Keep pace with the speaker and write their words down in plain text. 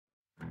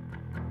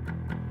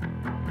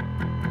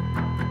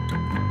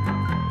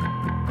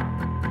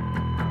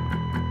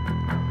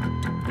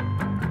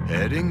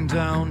Heading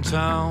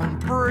downtown,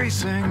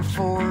 bracing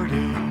 40.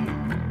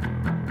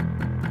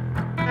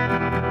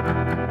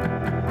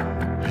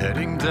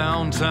 Heading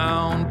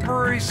downtown,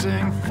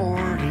 bracing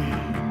 40.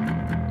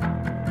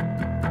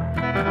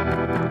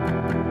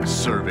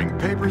 Serving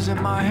papers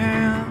in my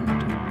hand.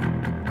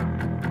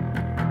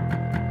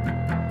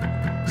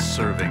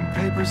 Serving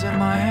papers in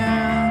my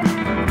hand.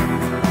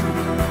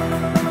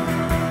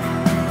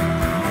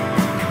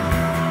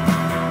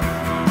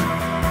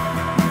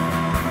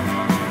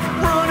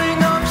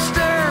 Running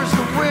upstairs,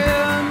 the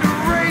wind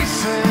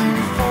racing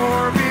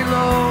for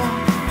below.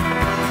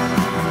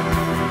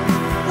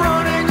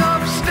 Running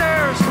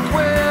upstairs, the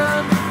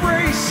wind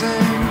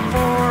racing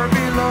for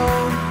below.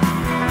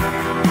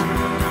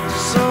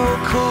 So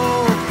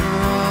cold for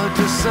a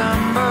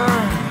December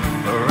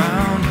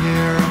around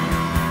here.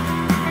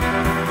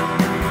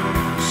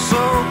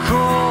 So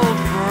cold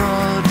for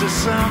a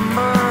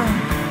December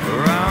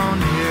around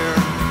here.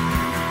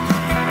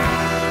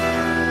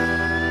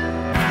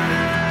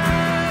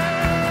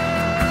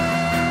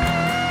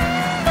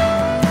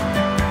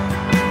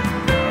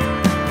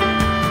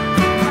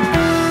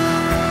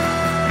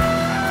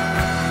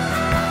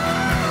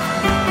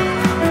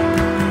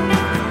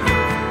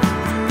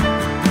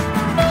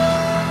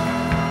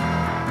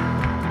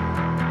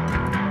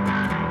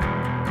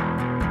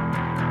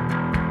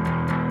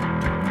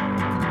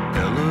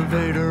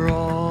 Elevator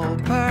all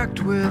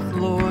packed with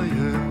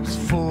lawyers,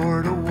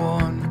 4 to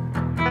 1.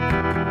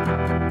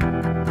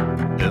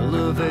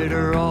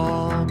 Elevator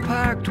all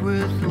packed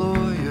with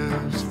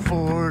lawyers,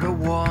 4 to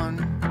 1.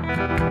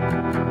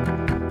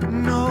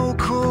 No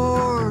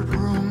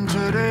courtroom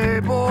today,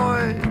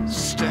 boys,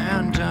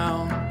 stand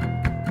down.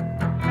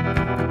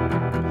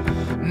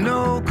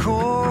 No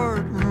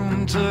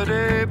courtroom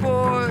today,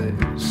 boys,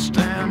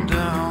 stand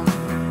down.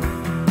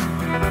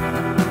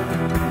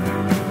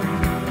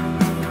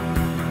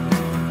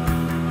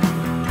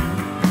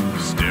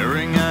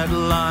 Staring at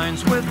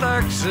lines with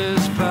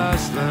X's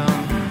past them,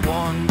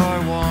 one by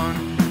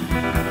one.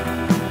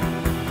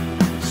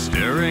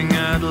 Staring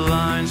at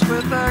lines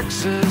with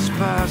X's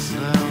past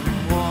them,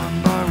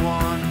 one by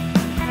one.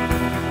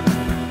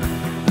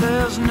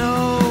 There's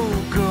no